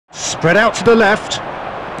Spread out to the left.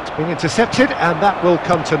 It's been intercepted, and that will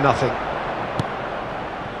come to nothing.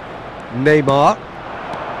 Neymar.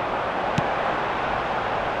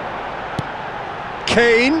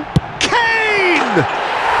 Kane. Kane!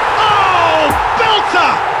 Oh,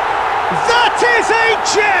 belter! That is a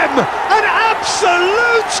gem! An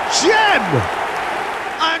absolute gem!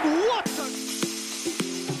 And what a...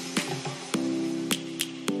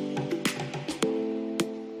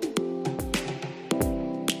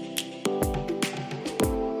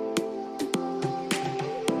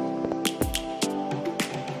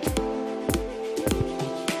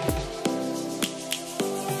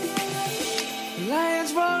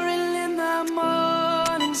 Lions roaring in the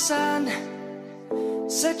morning sun,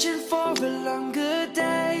 searching for a longer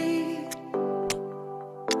day.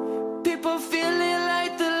 People feeling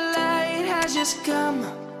like the light has just come.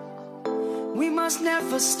 We must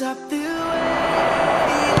never stop the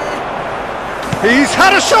way. He's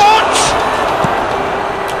had a shot!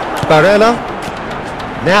 Barella.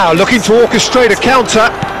 Now looking to orchestrate a counter.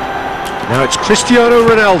 Now it's Cristiano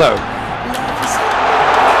Ronaldo.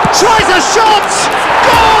 Tries a shot!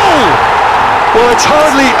 Goal! Well, it's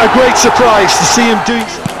hardly a great surprise to see him doing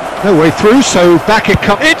so. No way through, so back it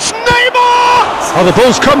comes. It's Neymar! Oh, the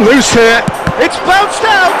ball's come loose here. It's bounced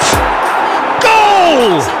out!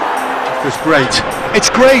 Goal! It was great. It's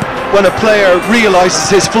great when a player realises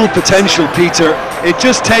his full potential, Peter. It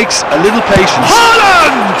just takes a little patience.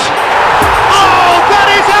 Haaland! Oh, that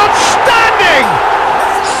is outstanding!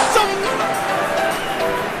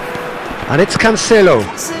 And it's Cancelo.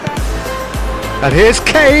 And here's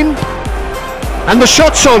Kane. And the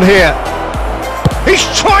shot's on here. He's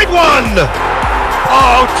tried one!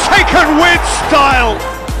 Oh, taken with style!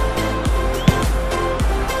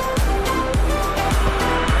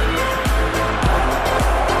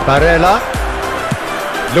 Barella.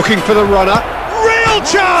 Looking for the runner. Real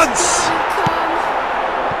chance!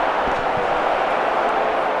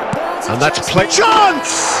 And that's play.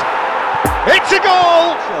 Chance! It's a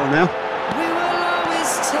goal! Oh, now. We will always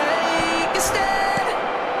take a stand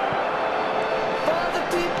for the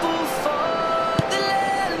people, for the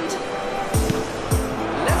land.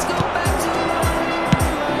 Let's go back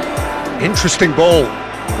to Interesting ball.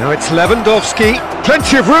 Now it's Lewandowski.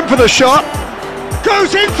 Plenty of room for the shot.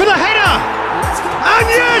 Goes in for the header. And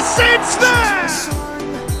yes, it's there!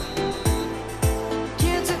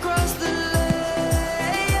 kids across the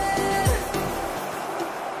land.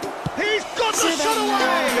 He's got the shot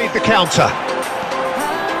away! Lead the counter.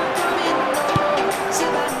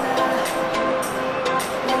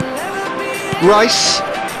 Rice.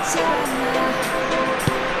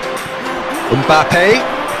 Mbappe.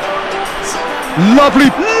 Lovely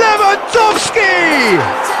Lewandowski!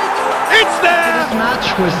 It's there! This match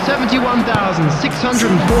was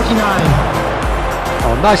 71,649.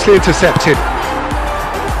 Oh, nicely intercepted.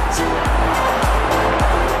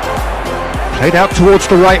 Played out towards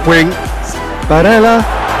the right wing. Barella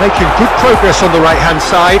making good progress on the right-hand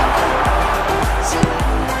side.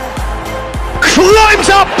 Climbs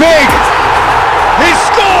up big! He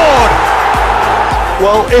scored!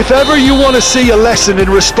 Well, if ever you want to see a lesson in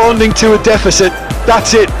responding to a deficit,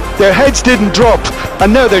 that's it. Their heads didn't drop,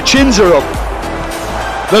 and now their chins are up.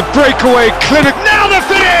 The breakaway clinic, now the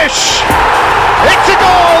finish! It's a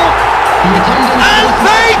goal!